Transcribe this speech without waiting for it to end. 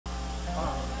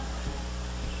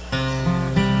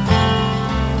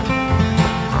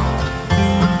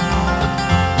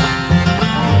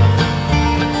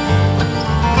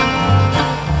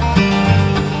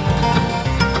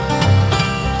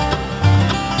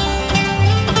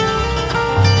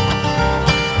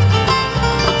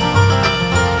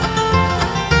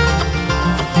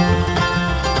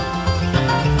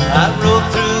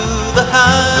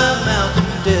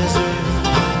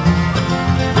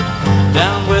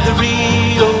the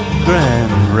Rio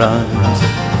Grande runs,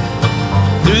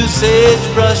 through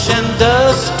sagebrush and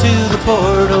dust to the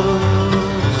portals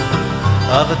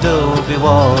of adobe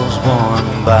walls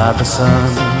warmed by the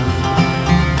sun.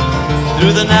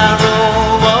 Through the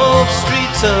narrow walled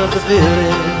streets of the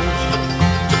village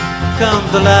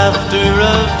comes the laughter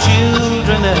of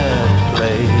children at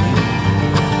play.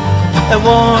 A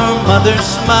warm mother's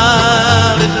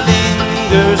smile, it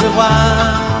lingers a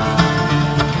while.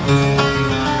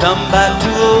 Come back to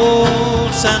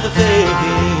old Santa Fe.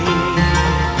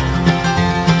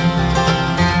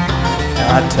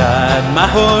 I tied my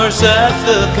horse at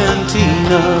the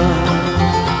cantina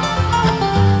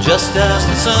just as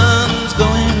the sun's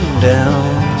going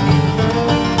down.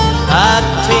 I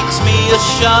takes me a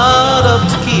shot of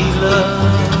tequila,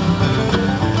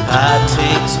 I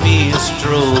takes me a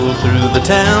stroll through the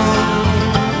town.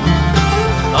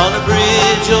 On a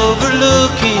bridge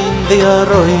overlooking the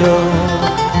arroyo,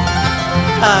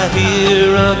 I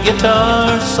hear a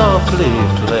guitar softly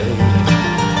play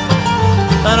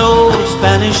an old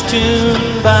Spanish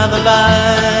tune by the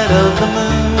light of the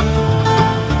moon.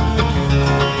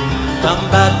 Come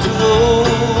back to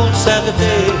old Santa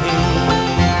Fe.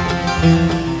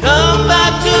 Come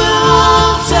back to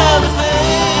old Santa Fe.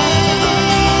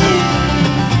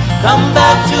 Come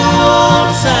back to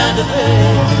old Santa Fe.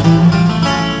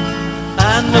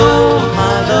 I know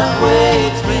my love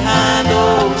waits behind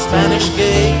old Spanish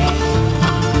gates.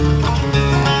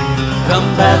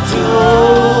 Come back to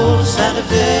old Santa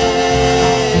Fe.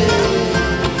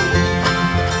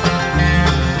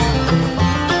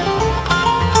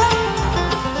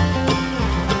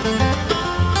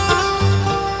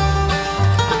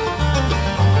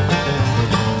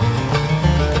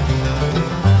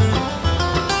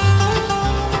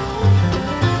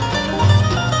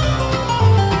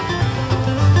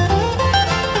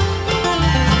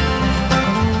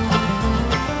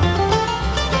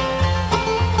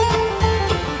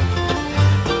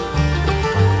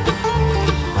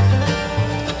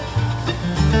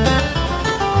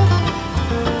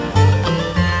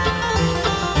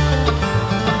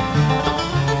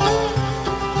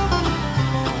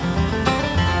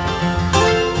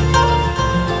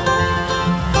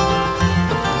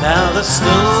 Now the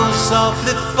snow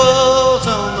softly falls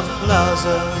on the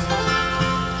plaza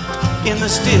in the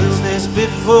stillness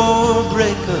before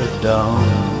break of dawn.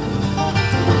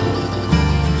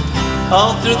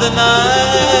 All through the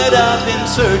night I've been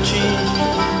searching,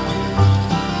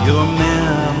 your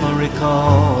memory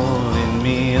calling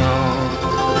me on.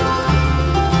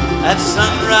 At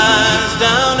sunrise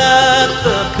down at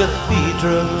the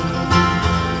cathedral,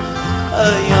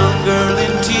 a young girl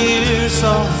in tears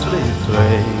softly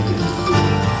plays.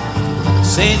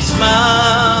 Saint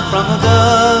smile from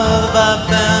above, I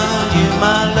found you,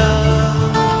 my love.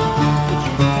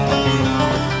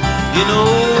 You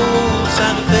know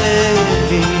Santa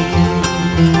Fe.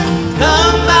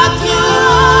 Come back to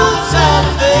old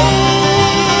Santa Fe.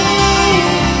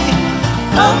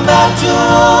 Come back to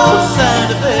old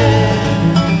Santa Fe.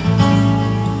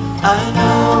 I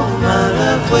know my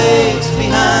love waits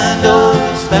behind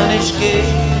old Spanish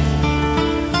gate.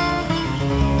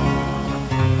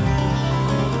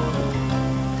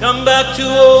 Come back to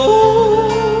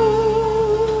old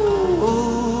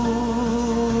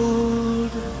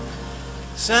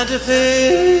Santa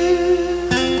Fe.